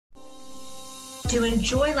to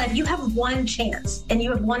enjoy life. You have one chance and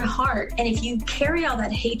you have one heart. And if you carry all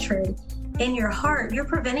that hatred in your heart, you're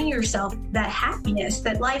preventing yourself that happiness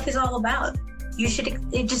that life is all about. You should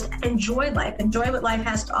just enjoy life, enjoy what life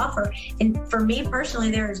has to offer. And for me personally,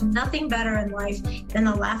 there is nothing better in life than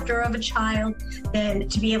the laughter of a child, than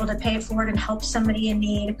to be able to pay it forward and help somebody in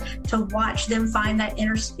need, to watch them find that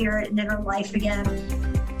inner spirit and inner life again.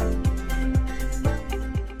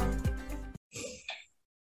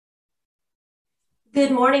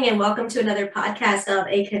 Good morning and welcome to another podcast of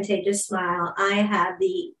A Contagious Smile. I have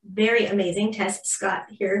the very amazing Tess Scott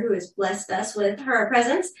here, who has blessed us with her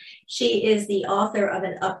presence. She is the author of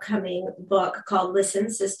an upcoming book called Listen,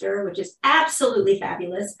 Sister, which is absolutely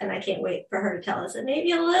fabulous. And I can't wait for her to tell us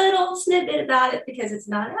maybe a little snippet about it, because it's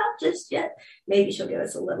not out just yet. Maybe she'll give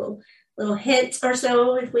us a little hint or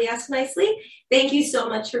so if we ask nicely. Thank you so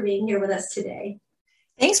much for being here with us today.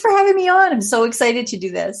 Thanks for having me on. I'm so excited to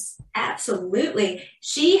do this. Absolutely.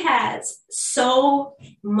 She has so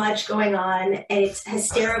much going on and it's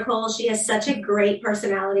hysterical. She has such a great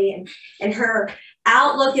personality and her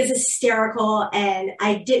outlook is hysterical. And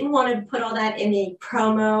I didn't want to put all that in the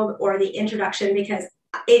promo or the introduction because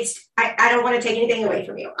I don't want to take anything away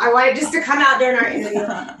from you. I wanted just to come out during our interview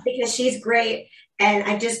because she's great. And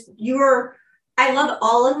I love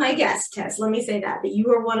all of my guests, Tess. Let me say that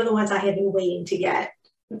you are one of the ones I have been waiting to get.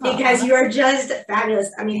 Because you are just fabulous.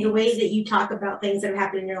 I mean, the way that you talk about things that have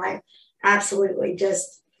happened in your life absolutely just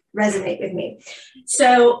resonate with me.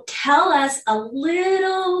 So tell us a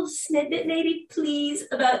little snippet, maybe, please,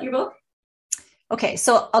 about your book. Okay,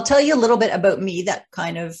 so I'll tell you a little bit about me that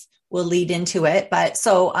kind of will lead into it. But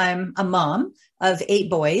so I'm a mom of 8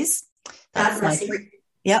 boys. That's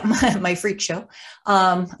my freak show.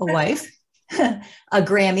 A wife, a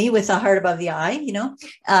Grammy with a heart above the eye,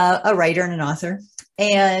 a writer and an author.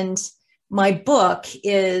 And my book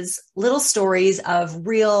is little stories of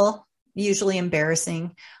real, usually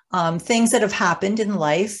embarrassing things that have happened in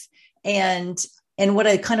life and what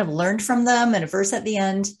I kind of learned from them, and a verse at the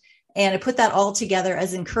end. And I put that all together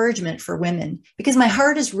as encouragement for women, because my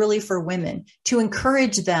heart is really for women, to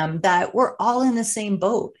encourage them that we're all in the same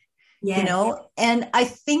boat, And I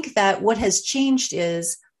think that what has changed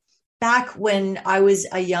is, back when I was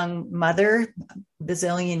a young mother, a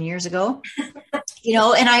bazillion years ago,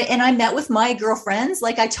 and I met with my girlfriends,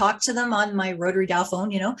 like I talked to them on my rotary dial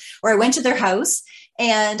phone, or I went to their house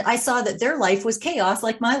and I saw that their life was chaos,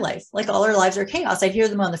 like my life, like all our lives are chaos. I'd hear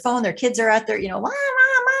them on the phone, their kids are out there, mom,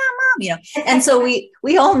 and so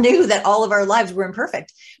we all knew that all of our lives were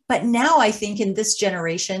imperfect. But now I think in this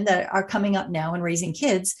generation that are coming up now and raising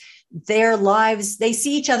kids, their lives, they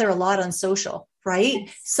see each other a lot on social. Right.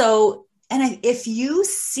 Yes. So, if you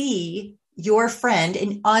see your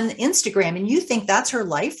friend on Instagram and you think that's her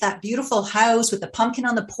life, that beautiful house with the pumpkin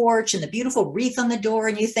on the porch and the beautiful wreath on the door,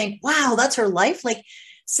 and you think, wow, that's her life. Like,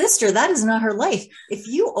 sister, that is not her life. If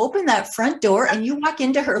you open that front door and you walk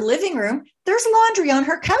into her living room, there's laundry on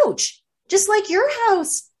her couch, just like your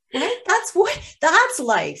house. Right. That's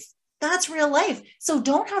life. That's real life. So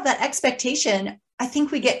don't have that expectation. I think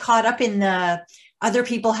we get caught up in the other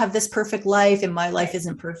people have this perfect life and my life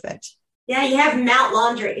isn't perfect. Yeah, you have Mount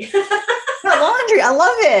Laundry. Mount Laundry. I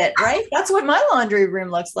love it. Right. That's what my laundry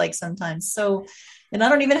room looks like sometimes. So, and I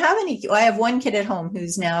don't even have any. I have one kid at home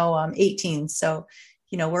who's now 18. So,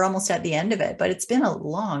 we're almost at the end of it, but it's been a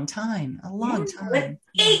long time, With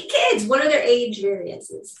 8 kids. What are their age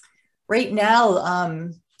variances? Right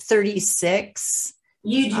now, 36.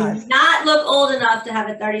 You do not look old enough to have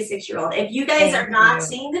a 36-year-old. If you guys are not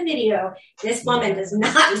seeing the video, this woman does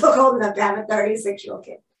not look old enough to have a 36-year-old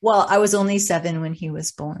kid. Well, I was only 7 when he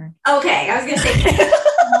was born. Okay. I was going to say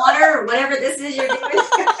water or whatever this is you're doing.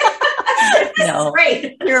 No,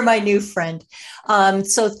 great. You're my new friend.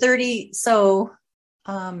 So 30. So,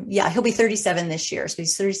 he'll be 37 this year. So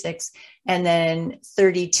he's 36 and then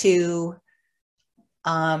 32.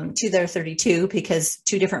 2 that are 32 because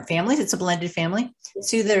 2 different families. It's a blended family.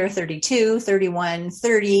 2 that are 32, 31,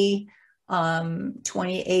 30,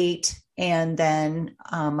 28. And then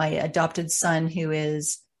my adopted son who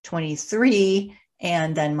is 23.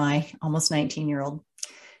 And then my almost 19-year-old.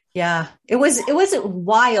 Yeah, it was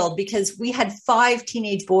wild because we had 5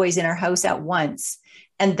 teenage boys in our house at once.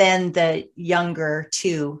 And then the younger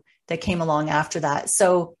 2 that came along after that.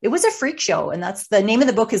 So it was a freak show. And that's the name of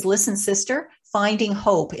the book is Listen, Sister, Finding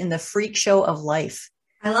Hope in the Freak Show of Life.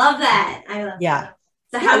 I love that. Yeah.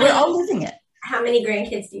 So we're all living it. How many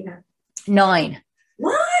grandkids do you have? 9.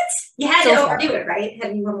 What? You had to overdo it, right?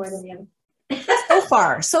 Had you one more than the other?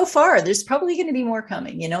 So far, there's probably going to be more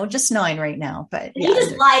coming, just 9 right now, but you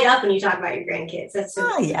just light up when you talk about your grandkids. That's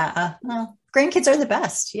so yeah. Well, grandkids are the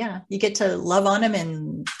best. Yeah. You get to love on them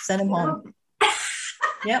and send them home.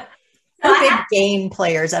 Yep. We're big game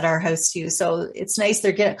players at our house too. So it's nice.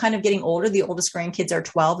 They're kind of getting older. The oldest grandkids are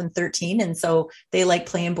 12 and 13. And so they like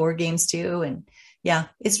playing board games too. And yeah,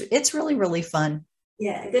 it's really, really fun.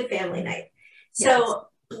 Yeah. A good family night. So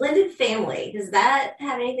blended family, does that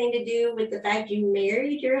have anything to do with the fact you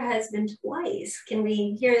married your husband twice? Can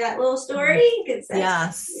we hear that little story?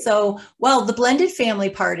 Yeah. So, well, the blended family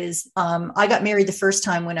part is, I got married the first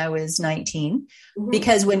time when I was 19,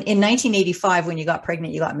 because in 1985, when you got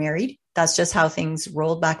pregnant, you got married. That's just how things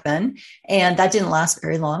rolled back then. And that didn't last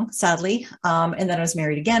very long, sadly. And then I was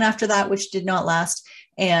married again after that, which did not last.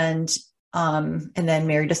 And then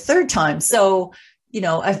married a third time. So,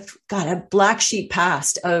 I've got a black sheep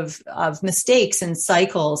past of mistakes and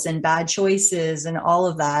cycles and bad choices and all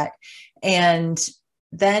of that. And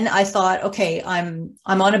then I thought, okay, I'm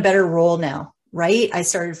on a better roll now, right? I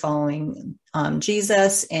started following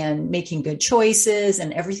Jesus and making good choices,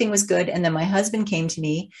 and everything was good. And then my husband came to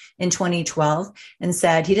me in 2012 and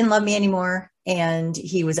said he didn't love me anymore and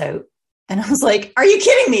he was out. And I was like, are you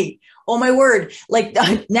kidding me? Oh my word. Like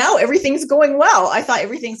now everything's going well. I thought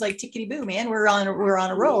everything's like tickety boo, man. We're on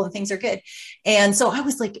a roll and things are good. And so I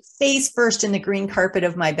was like face first in the green carpet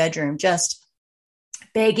of my bedroom, just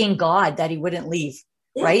begging God that he wouldn't leave.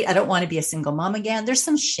 Yeah. Right. I don't want to be a single mom again. There's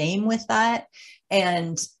some shame with that.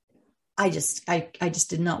 And I just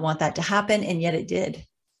did not want that to happen. And yet it did.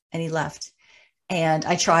 And he left. And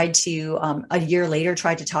I tried to, a year later,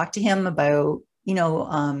 tried to talk to him about,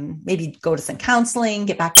 maybe go to some counseling,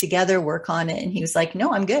 get back together, work on it. And he was like,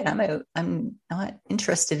 no, I'm good. I'm out. I'm not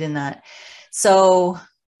interested in that. So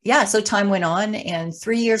yeah, so time went on, and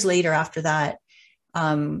 3 years later after that,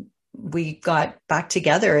 we got back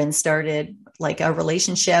together and started like a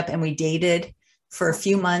relationship, and we dated for a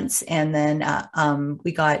few months, and then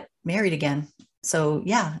we got married again. So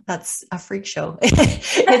yeah, that's a freak show.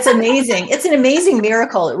 It's amazing. It's an amazing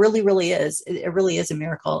miracle. It really, really is. It really is a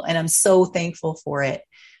miracle. And I'm so thankful for it.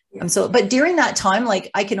 But during that time, like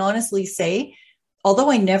I can honestly say, although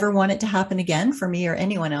I never want it to happen again for me or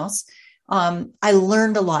anyone else, I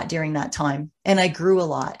learned a lot during that time, and I grew a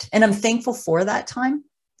lot, and I'm thankful for that time,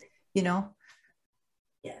 Yeah.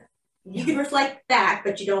 You can reflect back,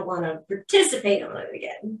 but you don't want to participate on it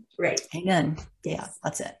again. Right. Amen. Yeah,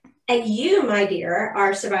 that's it. And you, my dear, are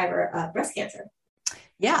a survivor of breast cancer.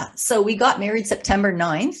 Yeah. So we got married September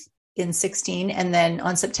 9th in 16. And then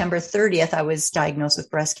on September 30th, I was diagnosed with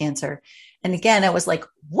breast cancer. And again, I was like,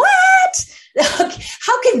 what?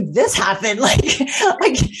 How can this happen? Like,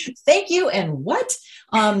 thank you. And what?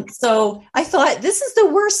 So I thought, this is the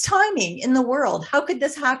worst timing in the world. How could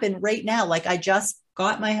this happen right now? Like, I just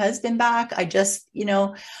got my husband back. But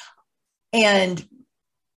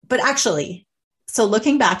actually, so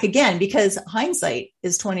looking back again, because hindsight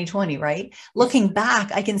is 2020, right? Looking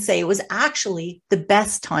back, I can say it was actually the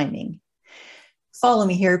best timing. Follow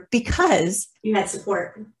me here, because you had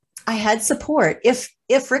support. I had support. If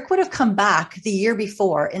Rick would have come back the year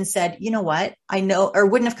before and said, you know what, I know, or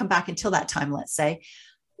wouldn't have come back until that time, let's say,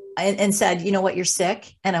 and said, you know what, you're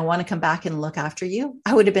sick and I want to come back and look after you,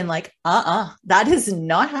 I would have been like, that is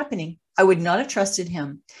not happening. I would not have trusted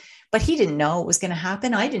him. But he didn't know it was going to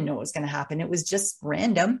happen. I didn't know it was going to happen. It was just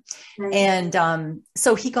random. Mm-hmm. And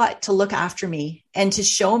so he got to look after me and to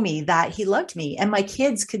show me that he loved me. And my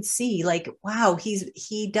kids could see like, wow,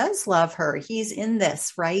 he does love her. He's in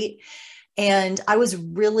this, right? And I was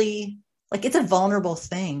really like, it's a vulnerable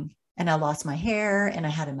thing. And I lost my hair and I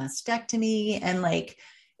had a mastectomy, and like,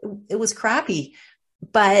 it was crappy.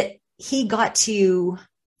 But he got to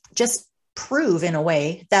just prove in a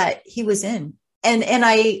way that he was in. And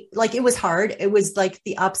I like, it was hard. It was like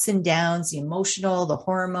the ups and downs, the emotional, the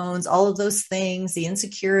hormones, all of those things, the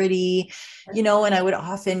insecurity, and I would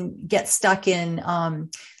often get stuck in,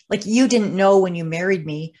 like, you didn't know when you married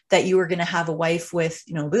me that you were going to have a wife with,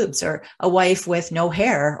 boobs, or a wife with no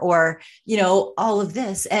hair, or, all of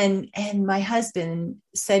this. And my husband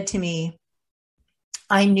said to me,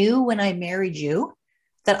 I knew when I married you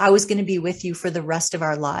that I was going to be with you for the rest of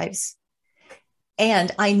our lives.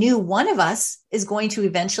 And I knew one of us is going to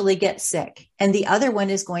eventually get sick and the other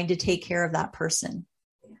one is going to take care of that person.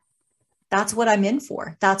 That's what I'm in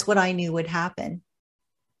for. That's what I knew would happen.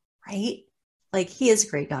 Right? Like, he is a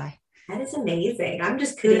great guy. That is amazing. I'm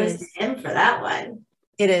just kudos to him for that one.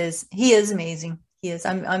 It is. He is amazing. He is.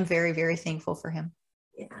 I'm very, very thankful for him.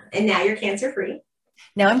 Yeah. And now you're cancer free.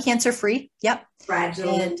 Now I'm cancer free. Yep.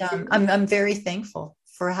 And I'm very thankful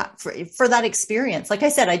for that experience. Like I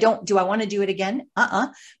said, do I want to do it again?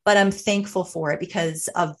 But I'm thankful for it because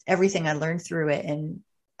of everything I learned through it. And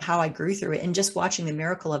how I grew through it and just watching the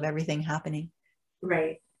miracle of everything happening.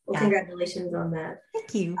 Right. Well, congratulations on that.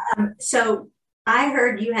 Thank you. So I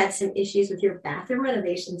heard you had some issues with your bathroom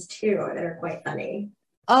renovations too that are quite funny.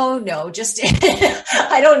 Oh no, just,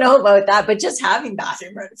 I don't know about that, but just having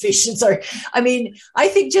bathroom renovations I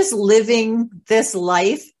think just living this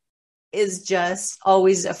life is just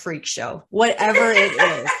always a freak show, whatever it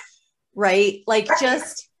is, right? Like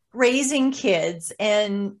just raising kids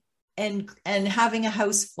and having a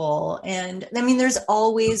house full. And I mean, there's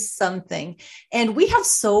always something, and we have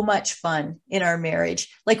so much fun in our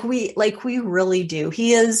marriage. Like we really do.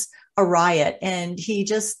 He is a riot, and he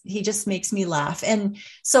just makes me laugh. And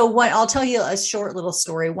so I'll tell you a short little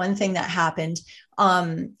story. One thing that happened,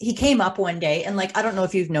 he came up one day, and like, I don't know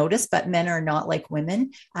if you've noticed, but men are not like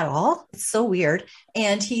women at all. It's so weird.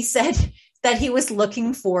 And he said that he was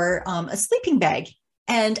looking for a sleeping bag.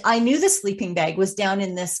 And I knew the sleeping bag was down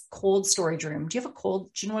in this cold storage room. Do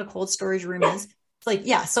you know what a cold storage room is? It's like,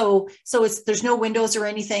 yeah. So there's no windows or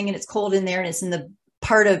anything, and it's cold in there, and it's in the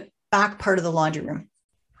back part of the laundry room.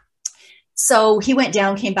 So he went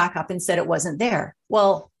down, came back up and said it wasn't there.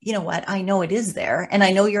 Well, you know what? I know it is there. And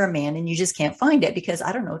I know you're a man and you just can't find it because,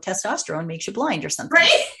 I don't know, testosterone makes you blind or something.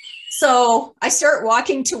 Right. So I start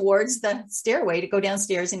walking towards the stairway to go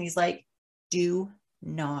downstairs, and he's like, do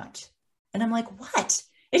not. And I'm like, what?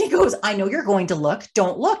 And he goes, I know you're going to look.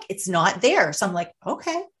 Don't look. It's not there. So I'm like,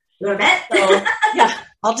 okay. You want to bet? So, yeah,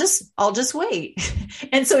 I'll just wait.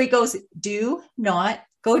 And so he goes, do not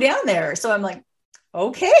go down there. So I'm like,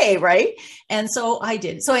 okay. Right. And so I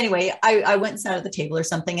did. So anyway, I went and sat at the table or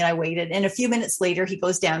something, and I waited. And a few minutes later, he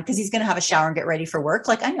goes down because he's going to have a shower and get ready for work.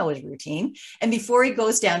 Like, I know his routine. And before he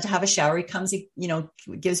goes down to have a shower, he comes,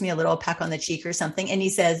 gives me a little peck on the cheek or something. And he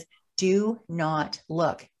says, do not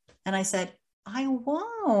look. And I said, I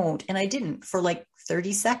won't. And I didn't for like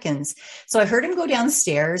 30 seconds. So I heard him go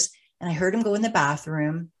downstairs, and I heard him go in the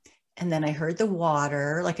bathroom. And then I heard the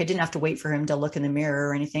water. Like, I didn't have to wait for him to look in the mirror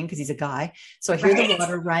or anything because he's a guy. So I hear the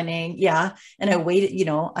water running. Yeah. And I waited,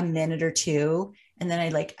 a minute or two. And then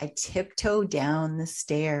I tiptoe down the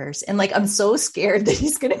stairs, and like, I'm so scared that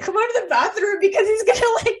he's going to come out of the bathroom because he's going to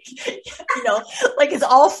it's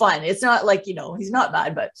all fun. It's not like, he's not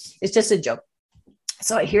bad, but it's just a joke.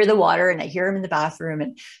 So I hear the water, and I hear him in the bathroom.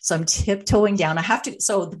 And so I'm tiptoeing down.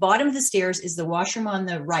 So the bottom of the stairs is the washroom on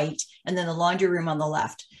the right, and then the laundry room on the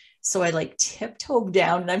left. So I tiptoe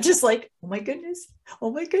down, and I'm just like, oh my goodness.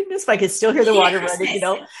 If I could still hear the water running,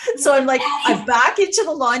 So I'm like, I'm back into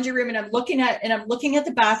the laundry room, and I'm looking at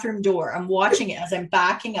the bathroom door. I'm watching it as I'm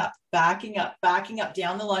backing up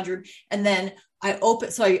down the laundry room. And then I open,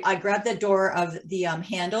 so I grab the door of the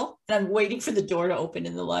handle, and I'm waiting for the door to open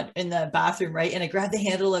in the bathroom, right? And I grab the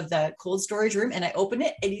handle of the cold storage room, and I open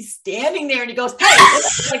it, and he's standing there, and he goes, hey,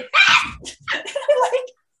 like,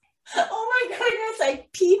 oh my goodness, I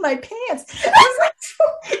peed my pants.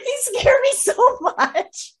 He scared me so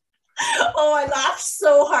much. Oh, I laughed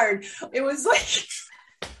so hard. It was like,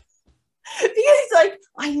 because he's like,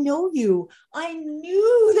 I know you. I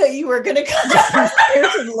knew that you were going to come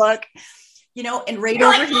downstairs and look, and right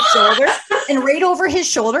over his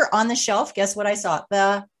shoulder on the shelf. Guess what I saw?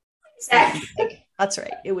 That's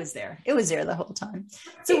right. It was there. It was there the whole time.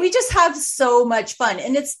 So we just have so much fun,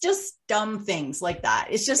 and it's just dumb things like that.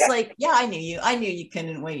 It's just like, yeah, I knew you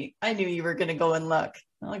couldn't wait. I knew you were going to go and look.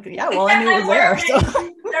 I'm like, yeah, well, I knew it was there. So.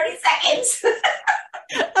 30 seconds.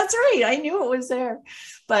 That's right. I knew it was there,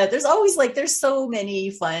 but there's always there's so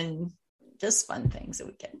many fun things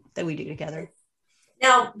that we do together.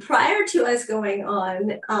 Now, prior to us going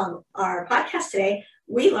on our podcast today,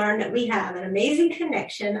 we learned that we have an amazing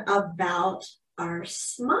connection about our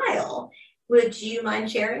smile. Would you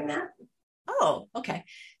mind sharing that? Oh, okay.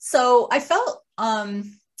 So I felt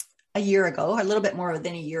a year ago, a little bit more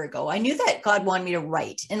than a year ago, I knew that God wanted me to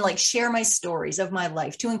write and share my stories of my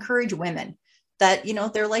life to encourage women that,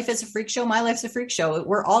 their life is a freak show. My life's a freak show.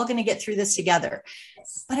 We're all going to get through this together.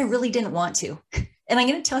 Yes. But I really didn't want to. And I'm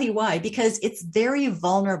going to tell you why, because it's very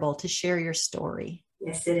vulnerable to share your story.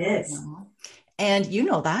 Yes, it is. And you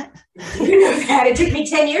know that. You know that. It took me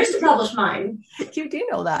 10 years to publish mine. You do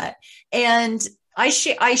know that. And I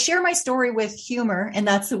share my story with humor, and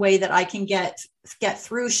that's the way that I can get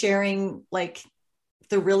through sharing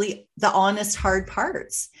the honest, hard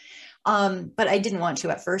parts. But I didn't want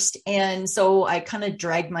to at first. And so I kind of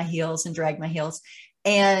dragged my heels.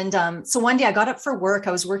 And so one day I got up for work.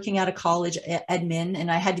 I was working at a college admin and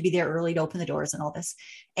I had to be there early to open the doors and all this.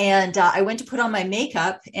 And I went to put on my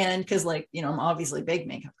makeup and because like, I'm obviously a big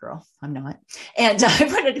makeup girl. I'm not. And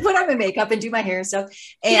I put on my makeup and do my hair and stuff.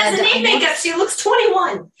 She and doesn't need makeup. She looks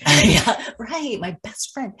 21. Yeah, right. My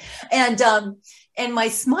best friend. And my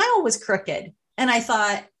smile was crooked. And I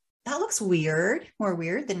thought, that looks weird, more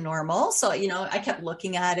weird than normal. So, I kept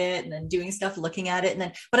looking at it and then doing stuff, looking at it.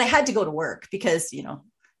 But I had to go to work because,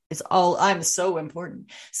 I'm so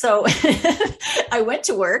important. So I went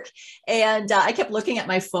to work and I kept looking at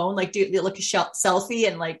my phone, like look a selfie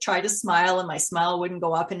and like try to smile and my smile wouldn't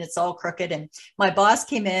go up and it's all crooked. And my boss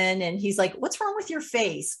came in and he's like, what's wrong with your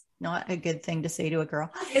face? Not a good thing to say to a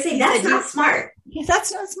girl. That's not smart.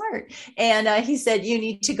 That's not smart. And he said, you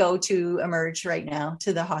need to go to Emerge right now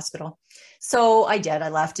to the hospital. So I did. I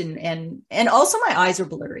left and also my eyes were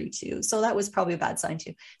blurry too. So that was probably a bad sign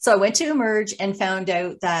too. So I went to Emerge and found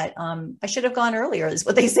out that I should have gone earlier is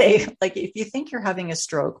what they say. Like, if you think you're having a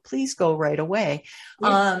stroke, please go right away.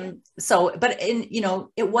 Yes.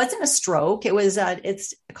 It wasn't a stroke. It was,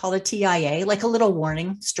 it's called a TIA, like a little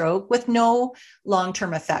warning stroke with no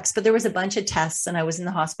long-term effects, but there was a bunch of tests and I was in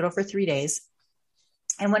the hospital for 3 days.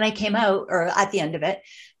 And when I came out or at the end of it,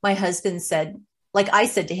 my husband said, like I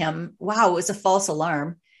said to him, wow, it was a false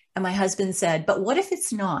alarm. And my husband said, but what if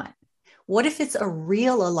it's not? What if it's a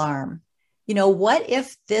real alarm? What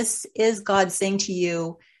if this is God saying to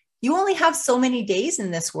you, you only have so many days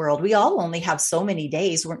in this world. We all only have so many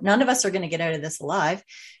days. None of us are going to get out of this alive.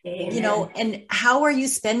 Amen. And how are you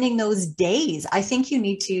spending those days? I think you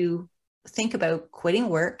need to think about quitting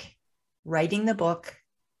work, writing the book,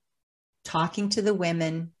 talking to the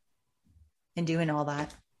women and doing all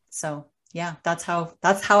that. So yeah, that's how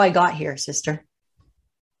I got here, sister.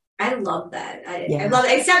 I love that. I love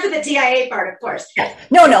it, except for the TIA part, of course.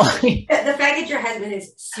 No. The fact that your husband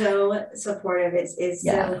is so supportive is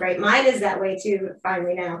so great. Mine is that way too,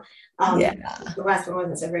 finally now. The last one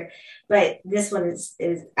wasn't so great. But this one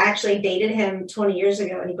is actually dated him 20 years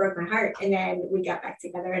ago and he broke my heart. And then we got back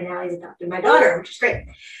together and now he's adopted my daughter, which is great.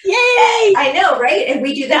 Yay! I know, right? And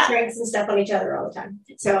we do the pranks and stuff on each other all the time.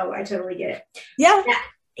 So I totally get it. Yeah. Now,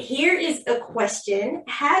 here is a question.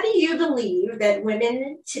 How do you believe that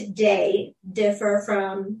women today differ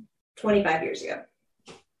from 25 years ago?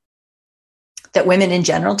 That women in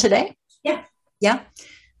general today? Yeah. Yeah.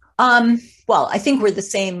 Well, I think we're the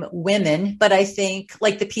same women, but I think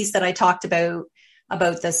like the piece that I talked about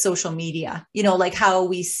the social media, like how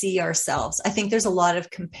we see ourselves. I think there's a lot of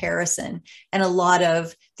comparison and a lot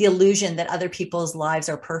of the illusion that other people's lives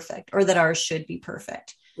are perfect or that ours should be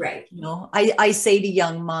perfect. Right. I say to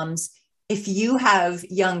young moms, if you have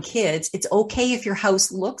young kids, it's okay if your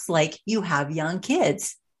house looks like you have young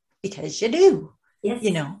kids because you do, yes.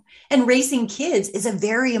 And raising kids is a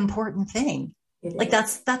very important thing. Like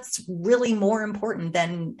that's really more important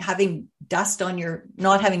than not having dust on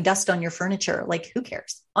your furniture. Like who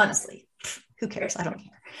cares? Honestly, who cares? I don't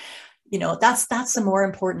care. That's the more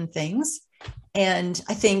important things. And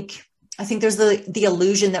I think there's the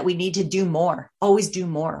illusion that we need to do more, always do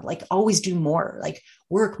more, like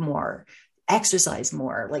work more, exercise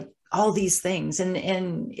more, like all these things.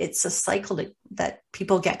 And it's a cycle that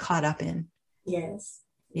people get caught up in. Yes.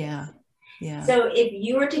 Yeah. Yeah. So if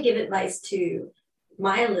you were to give advice to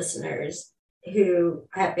my listeners who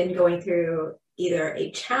have been going through either a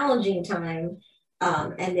challenging time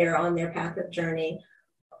and they're on their path of journey,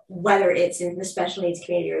 whether it's in the special needs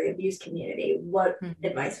community or the abuse community, what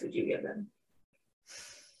advice would you give them?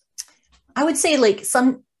 I would say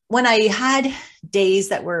when I had days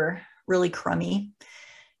that were really crummy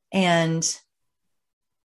and,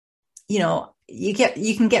 you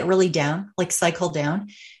can get really down, like cycle down.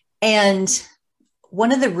 And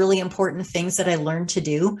one of the really important things that I learned to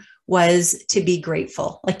do was to be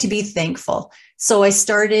grateful, like to be thankful. So I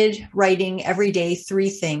started writing every day 3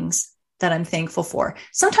 things that I'm thankful for.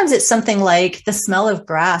 Sometimes it's something like the smell of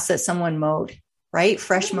grass that someone mowed, right?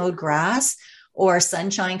 Fresh mowed grass or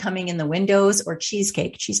sunshine coming in the windows or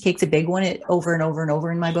cheesecake. Cheesecake's a big one. Over and over and over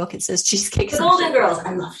in my book, it says cheesecake. The Golden Girls.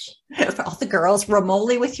 I love it. For all the girls,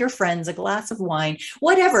 Romoli with your friends, a glass of wine,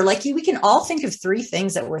 whatever. Like we can all think of 3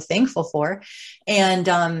 things that we're thankful for and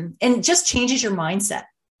just changes your mindset.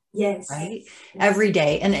 Yes. Right. Every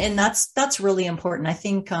day. And that's really important. I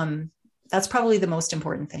think that's probably the most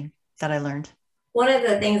important thing that I learned. One of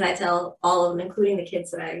the things I tell all of them, including the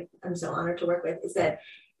kids that I'm so honored to work with, is that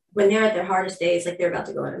when they're at their hardest days, like they're about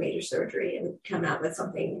to go into major surgery and come out with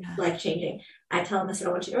something life-changing, I tell them, I said,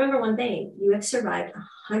 I want you to remember one thing. You have survived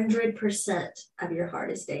 100% of your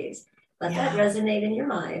hardest days. Let that resonate in your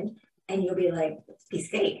mind and you'll be like, piece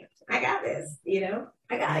of cake. I got this,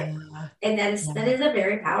 I got it. Yeah. And that is a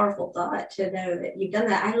very powerful thought to know that you've done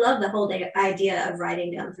that. I love the whole idea of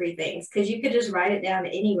writing down 3 things, because you could just write it down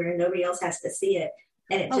anywhere. Nobody else has to see it.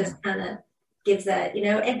 And it just kind of gives that,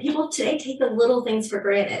 and people today take the little things for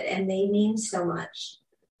granted, and they mean so much.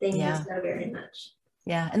 They mean so very much.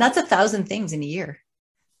 Yeah. And that's 1,000 things in a year.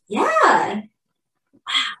 Yeah.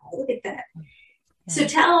 Wow. Look at that. Yeah. So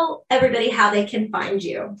tell everybody how they can find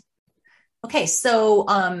you. Okay. So,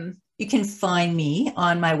 you can find me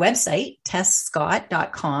on my website,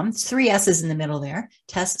 tessscott.com. It's 3 S's in the middle there,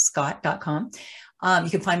 tessscott.com. You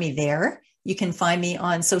can find me there. You can find me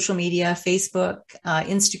on social media, Facebook,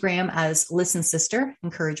 Instagram as Listen Sister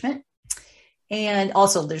Encouragement. And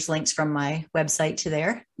also there's links from my website to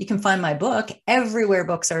there. You can find my book everywhere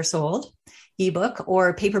books are sold, ebook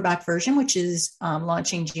or paperback version, which is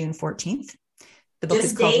launching June 14th. The book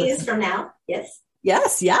is called days from now. Yes.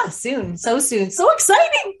 Yes. Yeah. Soon. So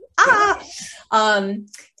exciting. And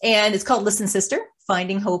it's called Listen Sister,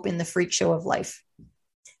 Finding Hope in the Freak Show of Life.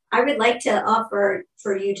 I would like to offer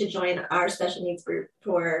for you to join our special needs group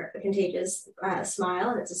for a Contagious Smile.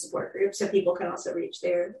 And it's a support group, so people can also reach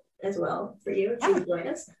there as well for you if you would join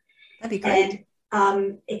us. That'd be great.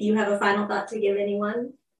 And if you have a final thought to give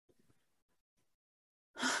anyone.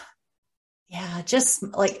 Yeah, just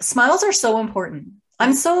like smiles are so important.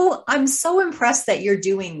 I'm so impressed that you're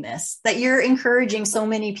doing this, that you're encouraging so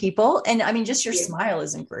many people. And I mean, just your smile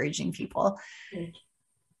is encouraging people.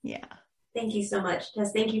 Yeah. Thank you so much,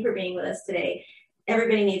 Tess. Thank you for being with us today.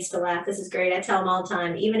 Everybody needs to laugh. This is great. I tell them all the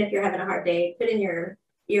time, even if you're having a hard day, put in your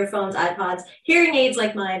earphones, iPods, hearing aids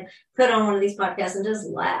like mine, put on one of these podcasts and just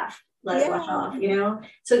laugh. Let it wash off,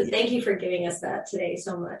 So thank you for giving us that today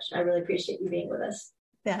so much. I really appreciate you being with us.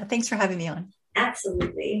 Yeah. Thanks for having me on.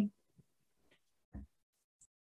 Absolutely.